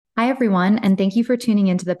everyone, and thank you for tuning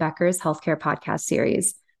into the Becker's Healthcare Podcast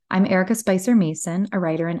series. I'm Erica Spicer Mason, a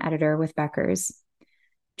writer and editor with Becker's.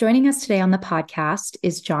 Joining us today on the podcast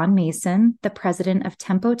is John Mason, the president of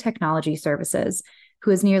Tempo Technology Services,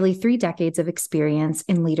 who has nearly 3 decades of experience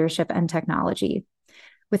in leadership and technology.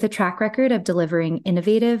 With a track record of delivering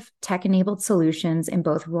innovative, tech-enabled solutions in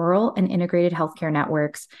both rural and integrated healthcare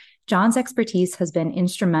networks, John's expertise has been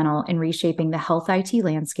instrumental in reshaping the health IT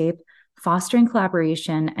landscape, fostering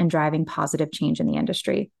collaboration, and driving positive change in the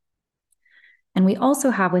industry. And we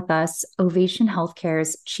also have with us Ovation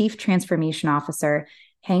Healthcare's Chief Transformation Officer,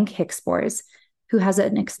 Hank Hikspoors, who has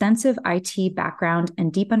an extensive IT background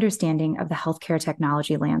and deep understanding of the healthcare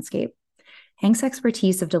technology landscape. Hank's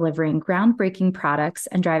expertise of delivering groundbreaking products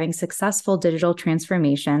and driving successful digital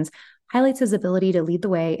transformations highlights his ability to lead the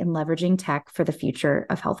way in leveraging tech for the future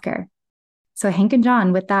of healthcare. So Hank and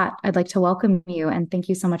John, with that, I'd like to welcome you and thank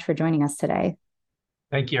you so much for joining us today.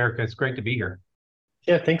 Thank you, Erica. It's great to be here.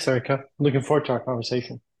 Yeah, thanks, Erica. Looking forward to our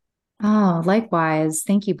conversation. Oh, likewise.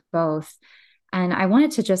 Thank you both. And I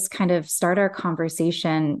wanted to just kind of start our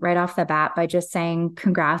conversation right off the bat by just saying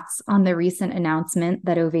congrats on the recent announcement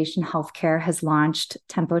that Ovation Healthcare has launched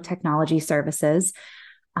Tempo Technology Services.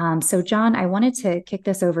 So John, I wanted to kick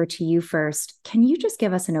this over to you first. Can you just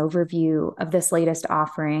give us an overview of this latest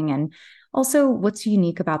offering and also what's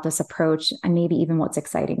unique about this approach and maybe even what's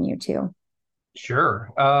exciting you too? Sure.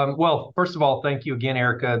 Well, first of all, thank you again,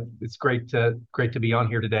 Erica. It's great to be on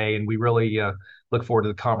here today, and we really look forward to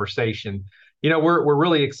the conversation. You know, we're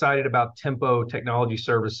really excited about Tempo Technology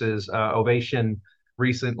Services. Ovation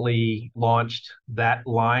recently launched that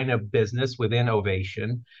line of business within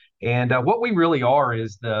Ovation, and what we really are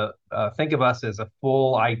is think of us as a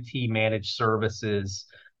full IT managed services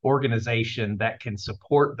organization that can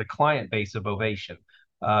support the client base of Ovation.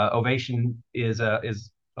 Ovation is a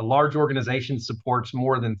large organization, supports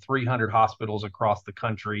more than 300 hospitals across the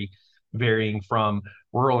country, varying from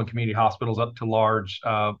rural and community hospitals up to large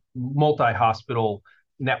multi-hospital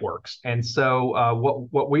networks. And so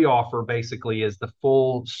what we offer basically is the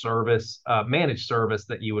full service, managed service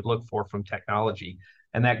that you would look for from technology.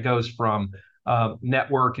 And that goes from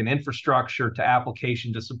network and infrastructure to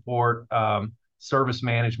application to support, service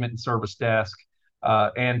management and service desk,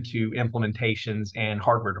 and to implementations and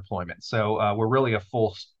hardware deployment. So we're really a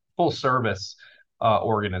full service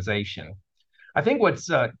organization. I think what's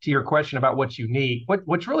to your question about what's unique,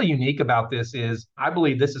 what's really unique about this is I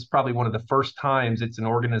believe this is probably one of the first times it's an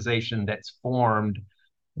organization that's formed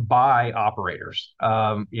by operators.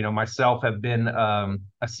 Myself have been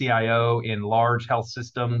a CIO in large health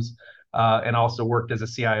systems and also worked as a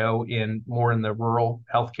CIO in the rural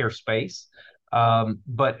healthcare space.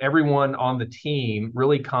 But everyone on the team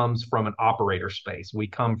really comes from an operator space. We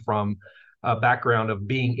come from a background of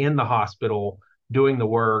being in the hospital, doing the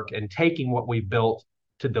work, and taking what we've built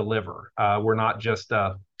to deliver. We're not just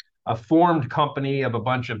a formed company of a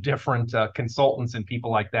bunch of different consultants and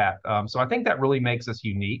people like that. So I think that really makes us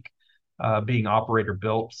unique, being operator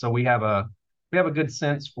built. So we have a good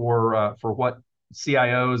sense for what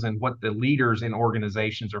CIOs and what the leaders in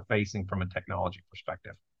organizations are facing from a technology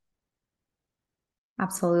perspective.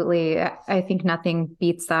 Absolutely. I think nothing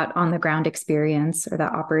beats that on the ground experience or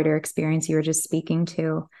that operator experience you were just speaking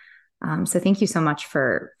to. So thank you so much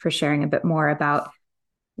for sharing a bit more about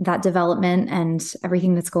that development and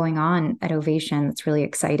everything that's going on at Ovation. It's really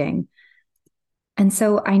exciting. And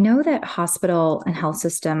so I know that hospital and health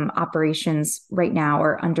system operations right now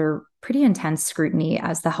are under pretty intense scrutiny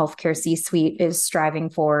as the healthcare C-suite is striving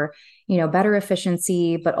for, better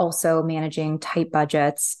efficiency, but also managing tight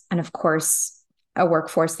budgets. And of course, a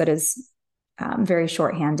workforce that is very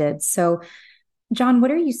shorthanded. So, John,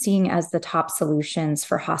 what are you seeing as the top solutions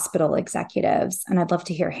for hospital executives? And I'd love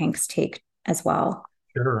to hear Hank's take as well.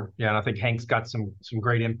 Sure. Yeah, and I think Hank's got some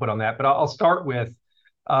great input on that. But I'll start with,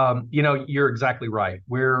 you're exactly right.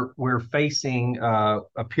 We're facing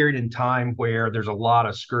a period in time where there's a lot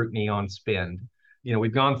of scrutiny on spend.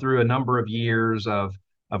 We've gone through a number of years of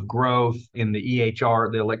growth in the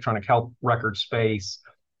EHR, the electronic health record space,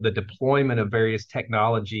 the deployment of various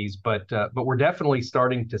technologies, but we're definitely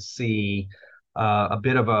starting to see a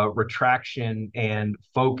bit of a retraction and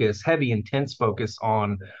intense focus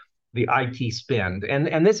on the IT spend.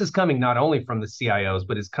 And this is coming not only from the CIOs,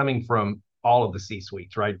 but it's coming from all of the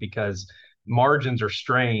C-suites, right? Because margins are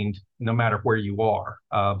strained no matter where you are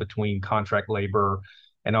between contract labor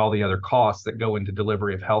and all the other costs that go into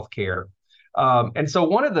delivery of healthcare. And so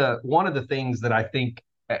one of the things that I think,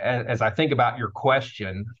 as I think about your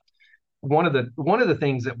question, one of the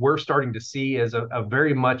things that we're starting to see is a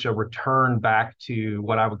very much a return back to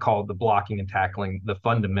what I would call the blocking and tackling, the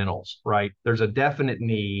fundamentals, right? There's a definite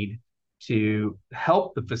need to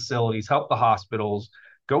help the facilities, help the hospitals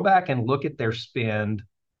go back and look at their spend,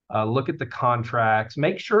 look at the contracts,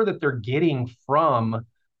 make sure that they're getting from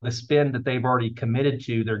the spend that they've already committed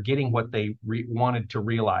to, they're getting what they wanted to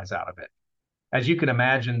realize out of it. As you can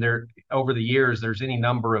imagine, there over the years, there's any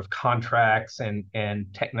number of contracts and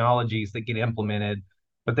technologies that get implemented,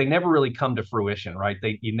 but they never really come to fruition, right?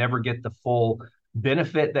 You never get the full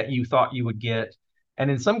benefit that you thought you would get, and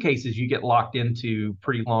in some cases, you get locked into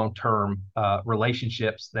pretty long-term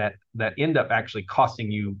relationships that end up actually costing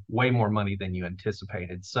you way more money than you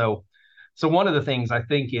anticipated. So one of the things I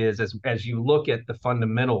think is as you look at the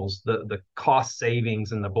fundamentals, the cost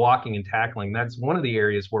savings and the blocking and tackling, that's one of the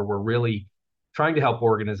areas where we're really trying to help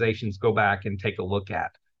organizations go back and take a look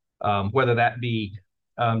at, whether that be,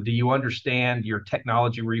 do you understand your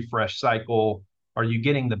technology refresh cycle? Are you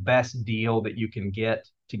getting the best deal that you can get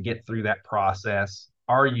to get through that process?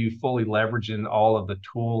 Are you fully leveraging all of the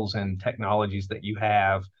tools and technologies that you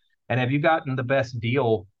have? And have you gotten the best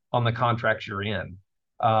deal on the contracts you're in?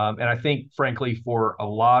 And I think, frankly, for a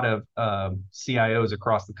lot of CIOs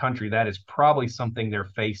across the country, that is probably something they're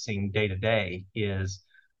facing day to day is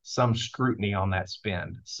some scrutiny on that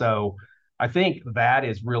spend. So I think that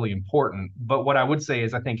is really important. But what I would say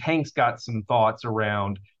is I think Hank's got some thoughts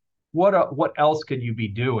around what else could you be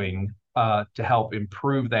doing to help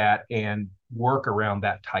improve that and work around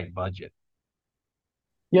that tight budget.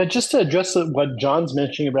 Yeah, just to address what John's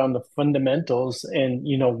mentioning around the fundamentals and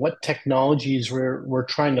what technologies we're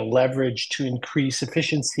trying to leverage to increase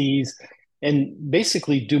efficiencies and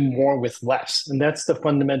basically do more with less. And that's the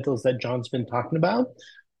fundamentals that John's been talking about.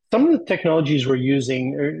 Some of the technologies we're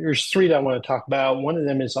using, there's three that I want to talk about. One of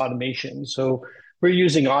them is automation. So we're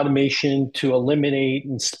using automation to eliminate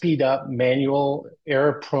and speed up manual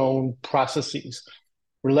error-prone processes.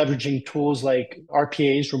 We're leveraging tools like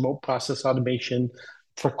RPAs, remote process automation,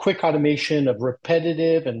 for quick automation of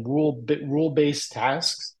repetitive and rule-based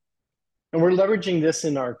tasks. And we're leveraging this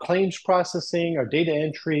in our claims processing, our data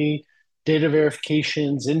entry, data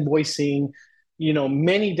verifications, invoicing,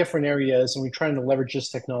 many different areas. And we're trying to leverage this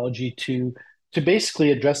technology to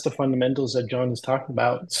basically address the fundamentals that John is talking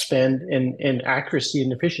about, spend and accuracy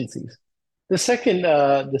and efficiencies. The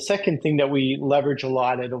second thing that we leverage a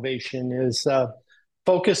lot at Ovation is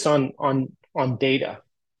focused on data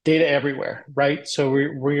everywhere, right? So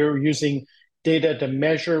we're using data to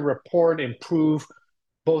measure, report, improve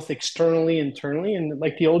both externally, internally. And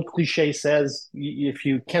like the old cliche says, if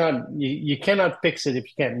you cannot fix it if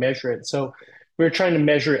you can't measure it. So we're trying to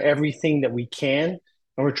measure everything that we can,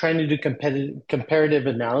 and we're trying to do comparative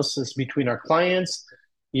analysis between our clients,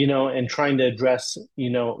 and trying to address,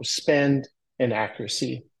 spend and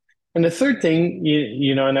accuracy. And the third thing,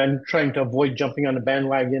 and I'm trying to avoid jumping on the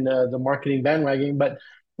bandwagon, the marketing bandwagon, but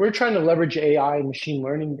we're trying to leverage AI and machine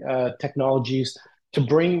learning technologies to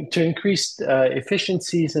increase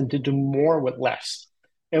efficiencies and to do more with less.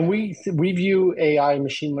 And we view AI and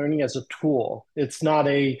machine learning as a tool. It's not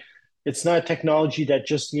a technology that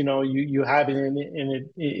just you have it and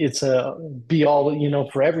it's a be all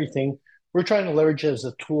for everything. We're trying to leverage it as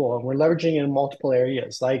a tool, and we're leveraging it in multiple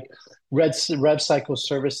areas like rev cycle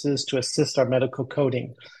services to assist our medical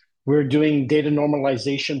coding. We're doing data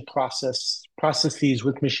normalization processes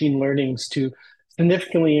with machine learnings to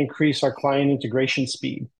significantly increase our client integration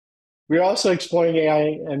speed. We're also exploring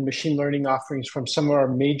AI and machine learning offerings from some of our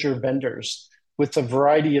major vendors with a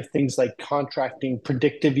variety of things like contracting,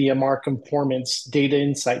 predictive EMR conformance, data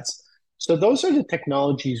insights. So those are the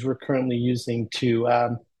technologies we're currently using to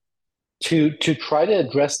try to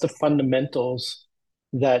address the fundamentals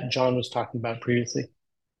that John was talking about previously.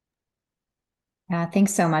 Yeah,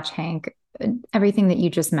 thanks so much, Hank. Everything that you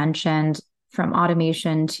just mentioned, from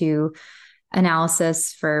automation to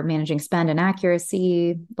analysis for managing spend and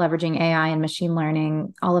accuracy, leveraging AI and machine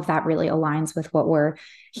learning, all of that really aligns with what we're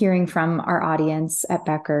hearing from our audience at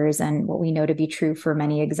Becker's and what we know to be true for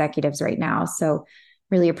many executives right now. So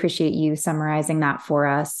really appreciate you summarizing that for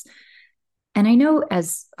us. And I know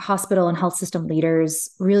as hospital and health system leaders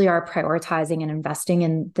really are prioritizing and investing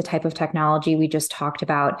in the type of technology we just talked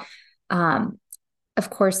about. Of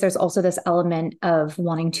course, there's also this element of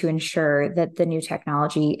wanting to ensure that the new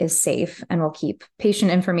technology is safe and will keep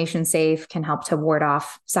patient information safe, can help to ward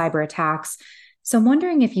off cyber attacks. So I'm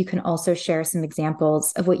wondering if you can also share some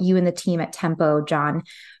examples of what you and the team at Tempo, John,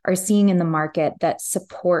 are seeing in the market that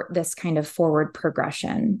support this kind of forward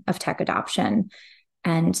progression of tech adoption.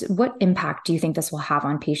 And what impact do you think this will have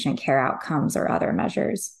on patient care outcomes or other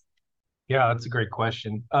measures? Yeah, that's a great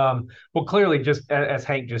question. Well, clearly, just as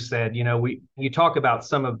Hank just said, you talk about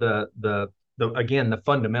some of the again the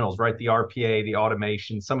fundamentals, right? The RPA, the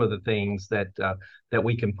automation, some of the things that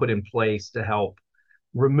we can put in place to help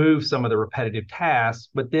remove some of the repetitive tasks,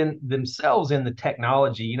 but then themselves in the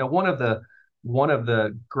technology. One of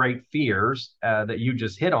the great fears that you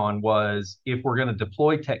just hit on was if we're going to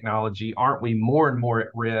deploy technology, aren't we more and more at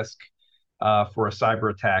risk for a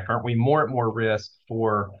cyber attack? Aren't we more and more risk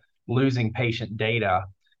for losing patient data?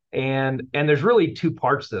 And there's really two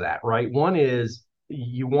parts to that, right? One is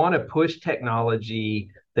you want to push technology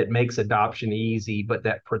that makes adoption easy, but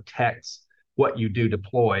that protects what you do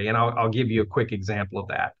deploy. And I'll give you a quick example of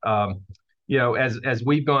that. As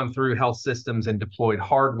we've gone through health systems and deployed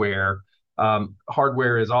hardware,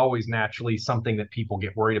 hardware is always naturally something that people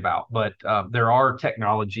get worried about. But there are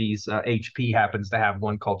technologies. HP happens to have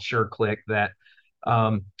one called SureClick that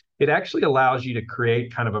it actually allows you to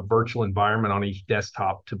create kind of a virtual environment on each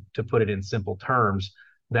desktop, to put it in simple terms,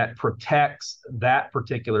 that protects that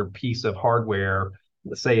particular piece of hardware,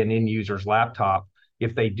 let's say an end user's laptop.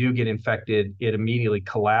 If they do get infected, it immediately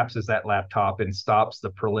collapses that laptop and stops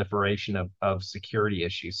the proliferation of security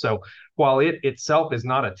issues. So while it itself is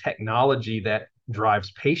not a technology that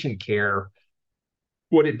drives patient care,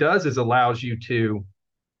 what it does is allows you to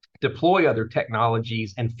deploy other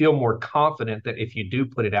technologies and feel more confident that if you do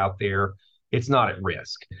put it out there, it's not at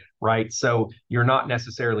risk, right? So you're not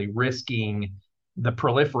necessarily risking the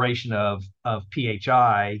proliferation of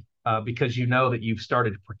PHI because you know that you've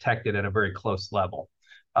started to protect it at a very close level.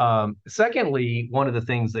 Secondly, one of the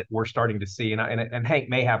things that we're starting to see, and Hank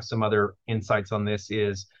may have some other insights on this,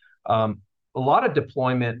 is a lot of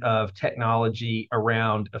deployment of technology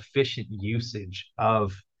around efficient usage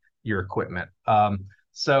of your equipment.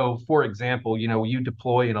 So, for example, you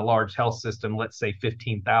deploy in a large health system, let's say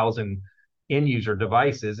 15,000 end user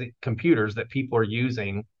devices, computers that people are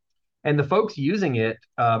using. And the folks using it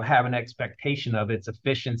have an expectation of its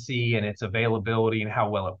efficiency and its availability and how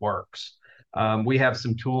well it works. We have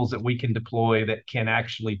some tools that we can deploy that can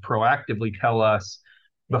actually proactively tell us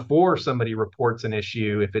before somebody reports an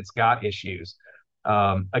issue if it's got issues.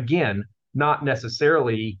 Again, not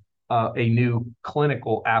necessarily a new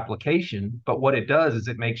clinical application, but what it does is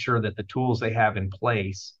it makes sure that the tools they have in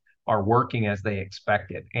place are working as they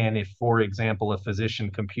expected. And if, for example, a physician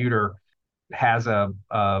computer has a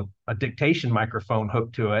dictation microphone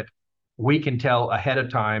hooked to it, we can tell ahead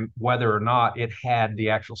of time whether or not it had the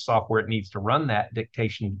actual software it needs to run that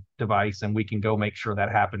dictation device, and we can go make sure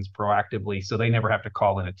that happens proactively so they never have to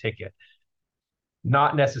call in a ticket.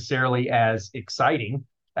 Not necessarily as exciting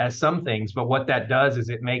as some things, but what that does is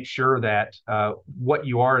it makes sure that what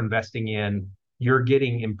you are investing in, you're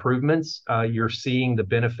getting improvements, you're seeing the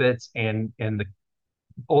benefits and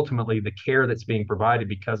ultimately the care that's being provided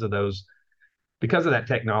because of that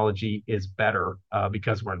technology is better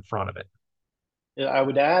because we're in front of it. I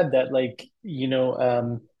would add that,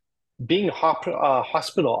 being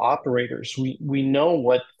hospital operators, we know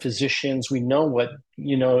what physicians, we know what,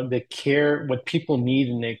 the care, what people need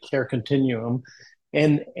in the care continuum.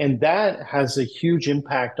 And that has a huge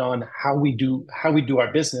impact on how we do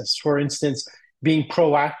our business. For instance, being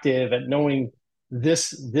proactive at knowing this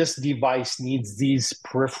device needs these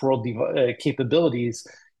peripheral capabilities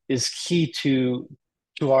is key to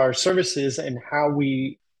our services and how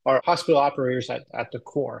we are hospital operators at the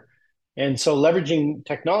core. And so leveraging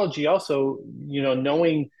technology also,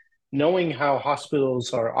 knowing how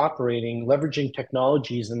hospitals are operating, leveraging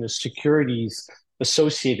technologies and the securities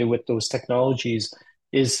associated with those technologies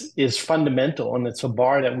is fundamental, and it's a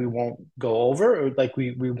bar that we won't go over, or like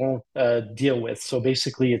we won't deal with. So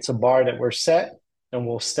basically, it's a bar that we're set, and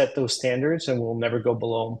we'll set those standards, and we'll never go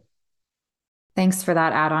below them. Thanks for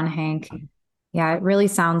that add-on, Hank. Yeah, it really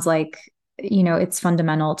sounds like, it's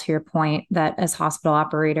fundamental to your point that as hospital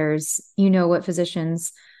operators, what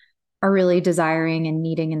physicians are really desiring and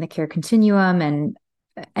needing in the care continuum,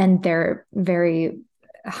 and their very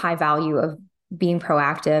high value of being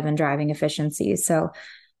proactive and driving efficiency. So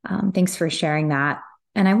thanks for sharing that.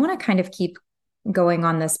 And I want to kind of keep going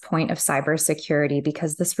on this point of cybersecurity,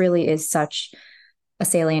 because this really is such a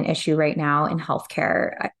salient issue right now in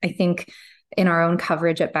healthcare. I think in our own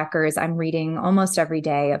coverage at Becker's, I'm reading almost every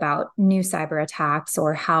day about new cyber attacks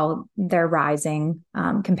or how they're rising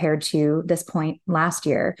compared to this point last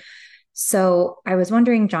year. So I was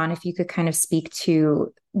wondering, John, if you could kind of speak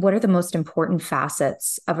to what are the most important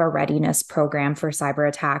facets of a readiness program for cyber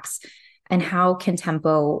attacks, and how can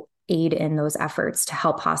Tempo aid in those efforts to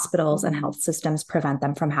help hospitals and health systems prevent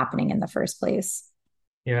them from happening in the first place?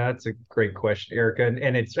 Yeah, that's a great question, Erica.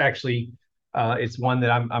 And it's actually, it's one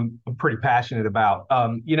that I'm pretty passionate about.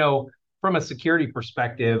 from a security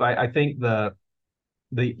perspective, I think the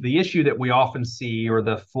issue that we often see, or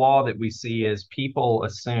the flaw that we see, is people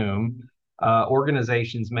assume,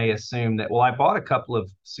 organizations may assume that, well, I bought a couple of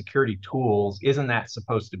security tools, isn't that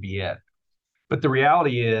supposed to be it? But the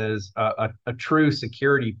reality is, a true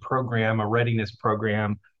security program, a readiness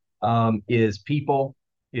program, is people,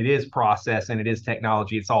 it is process, and it is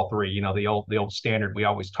technology. It's all three. The old standard we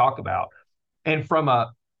always talk about. And from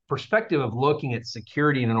a perspective of looking at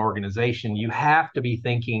security in an organization, you have to be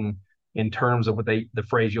thinking in terms of the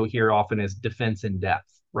phrase you'll hear often is defense in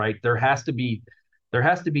depth, right? There has to be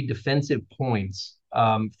defensive points,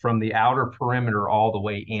 from the outer perimeter all the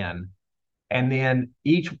way in. And then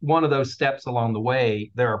each one of those steps along the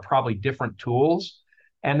way, there are probably different tools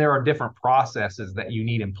and there are different processes that you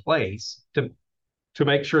need in place to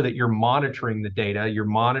make sure that you're monitoring the data, you're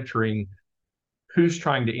monitoring who's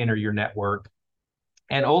trying to enter your network,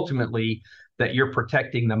 and ultimately that you're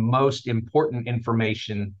protecting the most important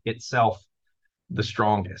information itself the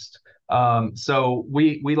strongest. So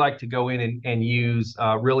we like to go in and use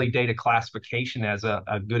really data classification as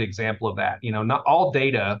a good example of that. Not all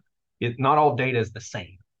data is the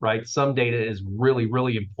same, right? Some data is really,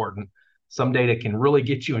 really important. Some data can really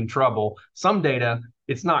get you in trouble. Some data,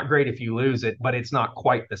 it's not great if you lose it, but it's not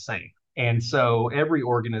quite the same. And so every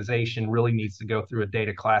organization really needs to go through a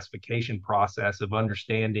data classification process of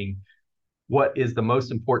understanding what is the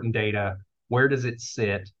most important data, where does it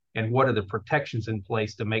sit, and what are the protections in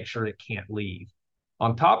place to make sure it can't leave.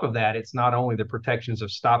 On top of that, it's not only the protections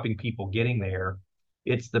of stopping people getting there,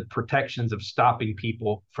 it's the protections of stopping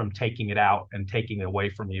people from taking it out and taking it away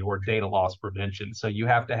from you, or data loss prevention. So you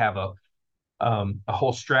have to have a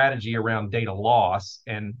whole strategy around data loss,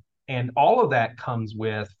 and all of that comes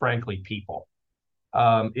with, frankly, people.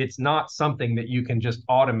 It's not something that you can just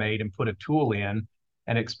automate and put a tool in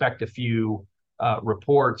and expect a few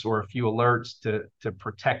reports or a few alerts to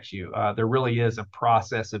protect you. There really is a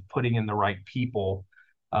process of putting in the right people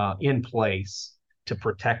in place to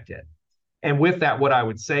protect it. And with that, what I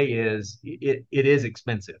would say is it is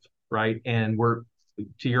expensive, right? And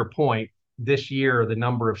to your point, this year, the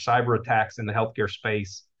number of cyber attacks in the healthcare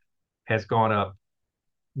space has gone up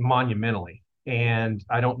monumentally. And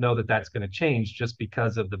I don't know that that's going to change just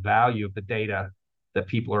because of the value of the data that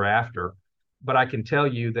people are after. But I can tell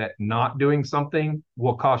you that not doing something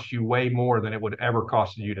will cost you way more than it would ever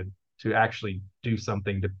cost you to actually do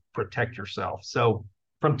something to protect yourself. So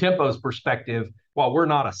from Tempo's perspective, while we're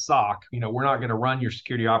not a SOC, we're not going to run your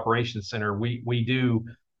security operations center. We do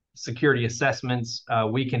security assessments.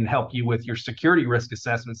 We can help you with your security risk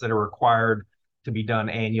assessments that are required to be done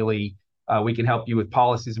annually. We can help you with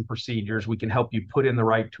policies and procedures. We can help you put in the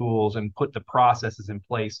right tools and put the processes in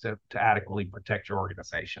place to adequately protect your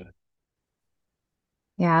organization.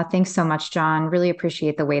 Yeah, thanks so much, John. Really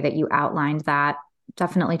appreciate the way that you outlined that.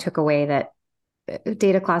 Definitely took away that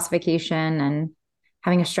data classification and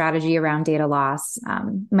having a strategy around data loss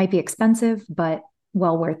might be expensive, but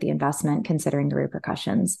well worth the investment considering the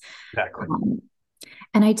repercussions. Exactly.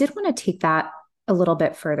 And I did want to take that a little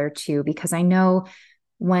bit further too, because I know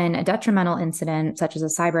when a detrimental incident such as a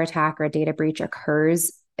cyber attack or a data breach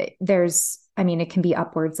occurs, it can be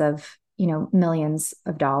upwards of millions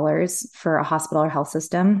of dollars for a hospital or health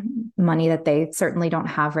system, money that they certainly don't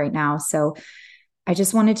have right now. So I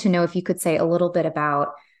just wanted to know if you could say a little bit about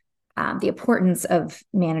the importance of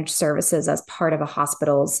managed services as part of a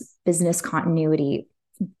hospital's business continuity,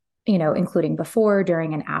 including before,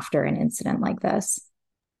 during, and after an incident like this.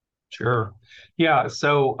 Sure. Yeah.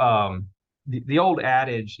 So the old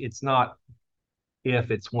adage, it's not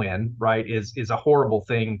if, it's when, right, is a horrible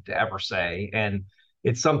thing to ever say. And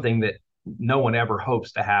it's something that no one ever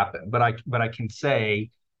hopes to happen. But I can say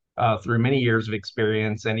through many years of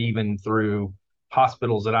experience, and even through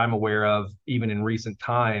hospitals that I'm aware of, even in recent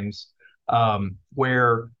times,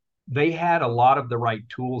 where they had a lot of the right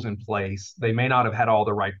tools in place. They may not have had all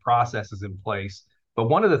the right processes in place, but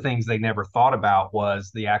one of the things they never thought about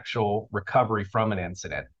was the actual recovery from an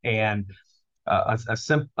incident. And a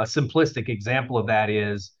simplistic example of that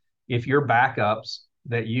is if your backups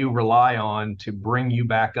that you rely on to bring you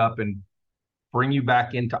back up and bring you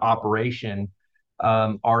back into operation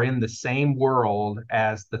are in the same world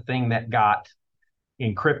as the thing that got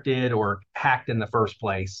encrypted or hacked in the first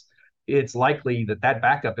place, it's likely that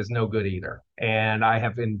backup is no good either. And I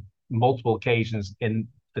have, in multiple occasions in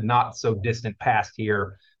the not so distant past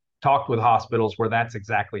here, talked with hospitals where that's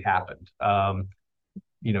exactly happened.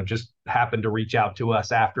 Just happened to reach out to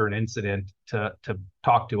us after an incident to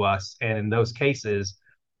talk to us. And in those cases,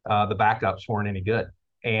 the backups weren't any good.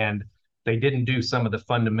 And they didn't do some of the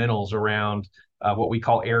fundamentals around what we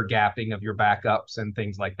call air gapping of your backups and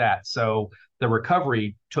things like that. So the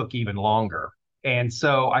recovery took even longer. And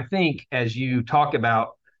so I think as you talk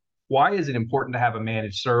about why is it important to have a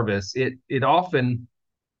managed service, it often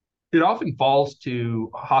falls to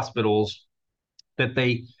hospitals that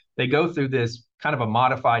they go through this kind of a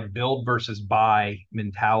modified build versus buy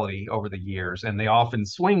mentality over the years, and they often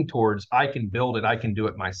swing towards I can build it, I can do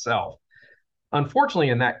it myself. Unfortunately,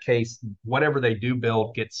 in that case, whatever they do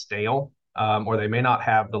build gets stale, or they may not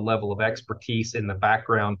have the level of expertise in the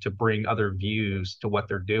background to bring other views to what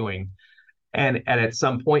they're doing. And at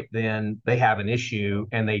some point, then they have an issue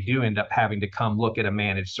and they do end up having to come look at a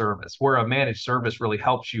managed service. Where a managed service really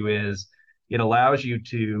helps you is it allows you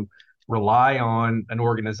to rely on an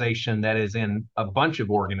organization that is in a bunch of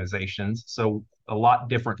organizations. So a lot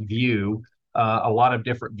different view, a lot of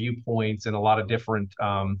different viewpoints, and a lot of different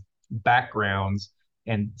backgrounds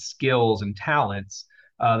and skills and talents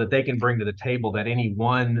that they can bring to the table that any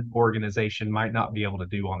one organization might not be able to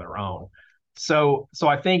do on their own. So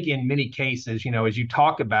I think in many cases, as you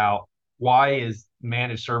talk about why is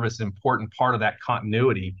managed service an important part of that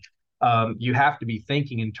continuity, you have to be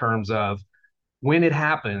thinking in terms of when it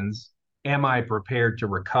happens, am I prepared to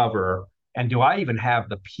recover? And do I even have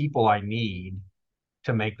the people I need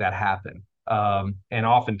to make that happen? And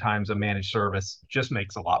oftentimes a managed service just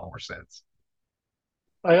makes a lot more sense.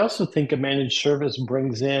 I also think a managed service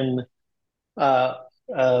brings in uh,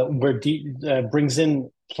 brings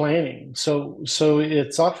in planning. So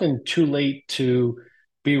it's often too late to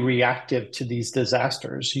be reactive to these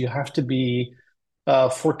disasters. You have to be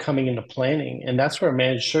forthcoming into planning, and that's where a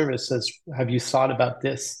managed service says, "Have you thought about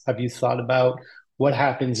this? Have you thought about what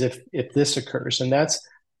happens if this occurs?" And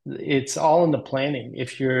it's all in the planning.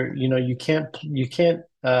 If you can't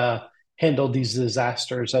handle these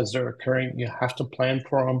disasters as they're occurring. You have to plan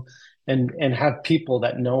for them and have people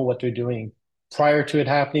that know what they're doing prior to it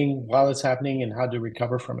happening, while it's happening, and how to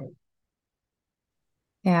recover from it.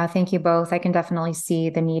 Yeah, thank you both. I can definitely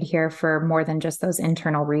see the need here for more than just those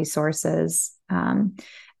internal resources.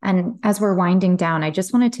 And as we're winding down, I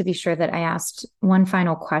just wanted to be sure that I asked one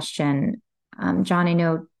final question. John, I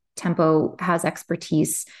know Tempo has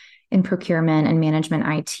expertise in procurement and management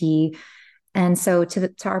IT. And so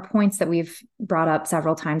to our points that we've brought up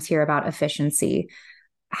several times here about efficiency,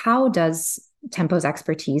 how does Tempo's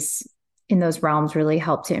expertise in those realms really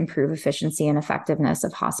help to improve efficiency and effectiveness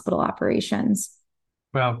of hospital operations?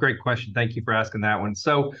 Well, great question. Thank you for asking that one.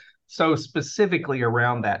 So specifically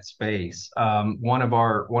around that space, one of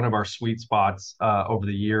our sweet spots over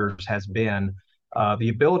the years has been the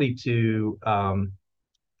ability to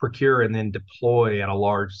procure and then deploy at a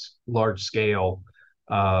large scale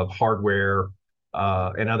hardware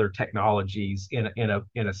and other technologies in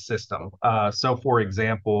a system. So, for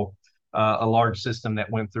example, a large system that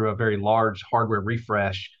went through a very large hardware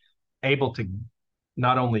refresh, able to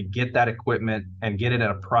not only get that equipment and get it at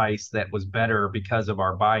a price that was better because of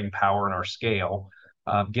our buying power and our scale,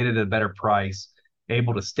 get it at a better price,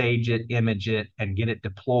 able to stage it, image it, and get it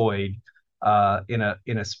deployed in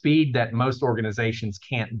a speed that most organizations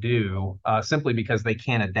can't do simply because they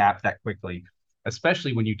can't adapt that quickly,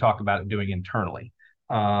 especially when you talk about it doing internally.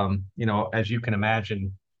 As you can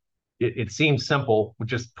imagine, it seems simple. We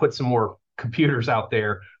just put some more computers out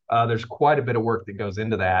there. There's quite a bit of work that goes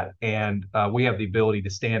into that. And we have the ability to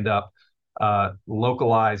stand up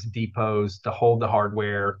localized depots to hold the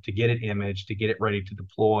hardware, to get it imaged, to get it ready to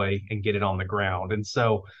deploy and get it on the ground. And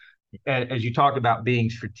so as you talk about being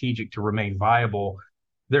strategic to remain viable,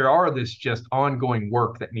 there are this just ongoing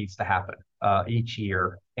work that needs to happen each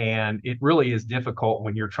year. And it really is difficult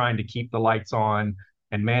when you're trying to keep the lights on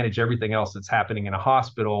and manage everything else that's happening in a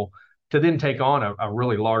hospital to then take on a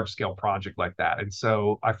really large scale project like that. And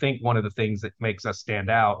so I think one of the things that makes us stand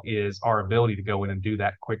out is our ability to go in and do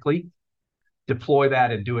that quickly, deploy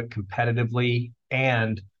that and do it competitively.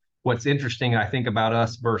 And what's interesting, I think, about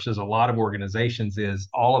us versus a lot of organizations is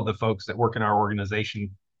all of the folks that work in our organization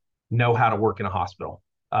know how to work in a hospital.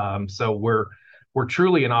 So we're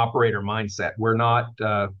truly an operator mindset. We're not,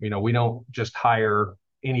 we don't just hire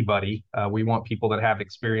anybody. We want people that have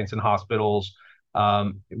experience in hospitals.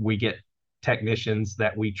 We get technicians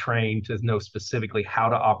that we train to know specifically how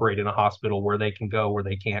to operate in a hospital, where they can go, where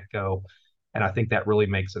they can't go. And I think that really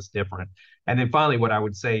makes us different. And then finally, what I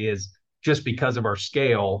would say is just because of our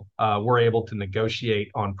scale, we're able to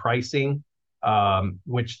negotiate on pricing,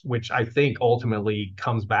 which I think ultimately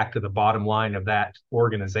comes back to the bottom line of that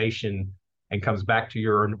organization and comes back to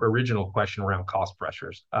your original question around cost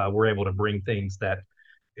pressures. We're able to bring things that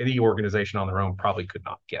any organization on their own probably could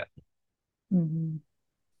not get. Mm-hmm.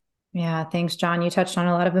 Yeah, thanks, John. You touched on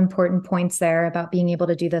a lot of important points there about being able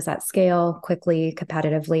to do this at scale, quickly,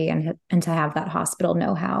 competitively, and to have that hospital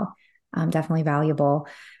know-how. Definitely valuable.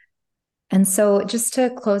 And so just to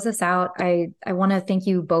close us out, I want to thank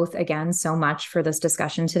you both again so much for this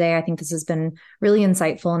discussion today. I think this has been really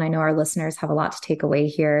insightful, and I know our listeners have a lot to take away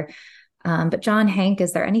here. But John, Hank,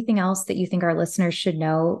 is there anything else that you think our listeners should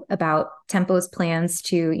know about Tempo's plans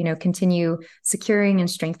to, continue securing and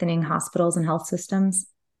strengthening hospitals and health systems?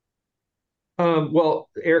 Well,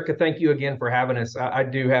 Erica, thank you again for having us. I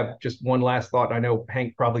do have just one last thought. I know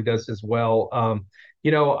Hank probably does as well.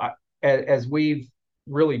 You know, I, as we've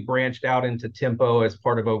really branched out into Tempo as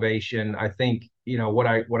part of Ovation, I think what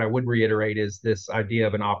I would reiterate is this idea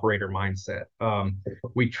of an operator mindset.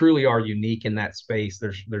 We truly are unique in that space.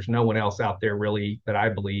 There's no one else out there really that I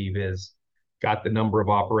believe is got the number of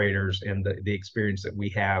operators and the experience that we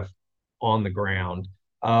have on the ground.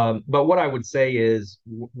 But what I would say is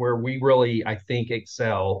where we really, I think,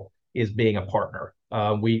 excel is being a partner.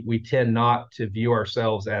 We tend not to view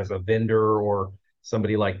ourselves as a vendor or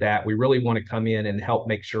somebody like that. We really want to come in and help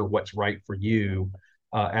make sure what's right for you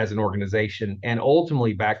as an organization. And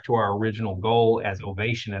ultimately, back to our original goal as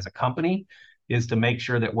Ovation as a company, is to make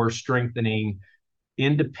sure that we're strengthening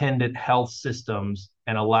independent health systems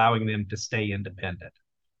and allowing them to stay independent.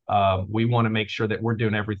 We want to make sure that we're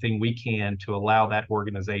doing everything we can to allow that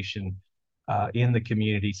organization in the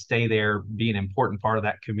community, stay there, be an important part of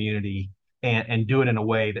that community, and do it in a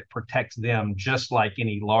way that protects them, just like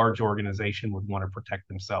any large organization would want to protect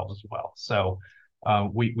themselves as well. So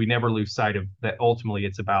we never lose sight of that. Ultimately,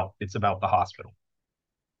 it's about the hospital.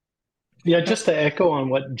 Yeah, just to echo on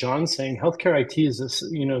what John's saying, healthcare IT is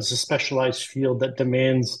a specialized field that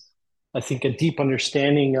demands, I think, a deep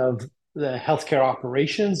understanding of the healthcare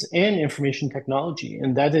operations and information technology,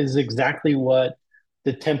 and that is exactly what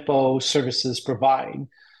the Tempo services provide.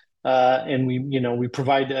 And we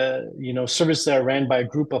provide services that are ran by a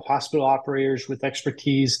group of hospital operators with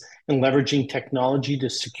expertise in leveraging technology to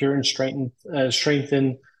secure and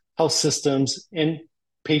strengthen health systems and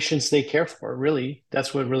patients they care for. Really,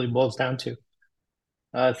 that's what it really boils down to.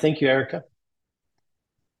 Thank you, Erica.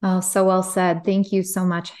 Oh, so well said. Thank you so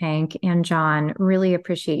much, Hank and John. Really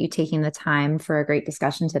appreciate you taking the time for a great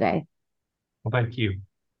discussion today. Well, thank you.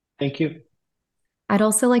 Thank you. I'd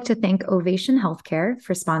also like to thank Ovation Healthcare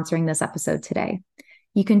for sponsoring this episode today.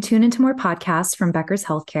 You can tune into more podcasts from Becker's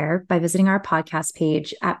Healthcare by visiting our podcast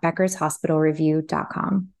page at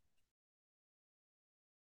beckershospitalreview.com.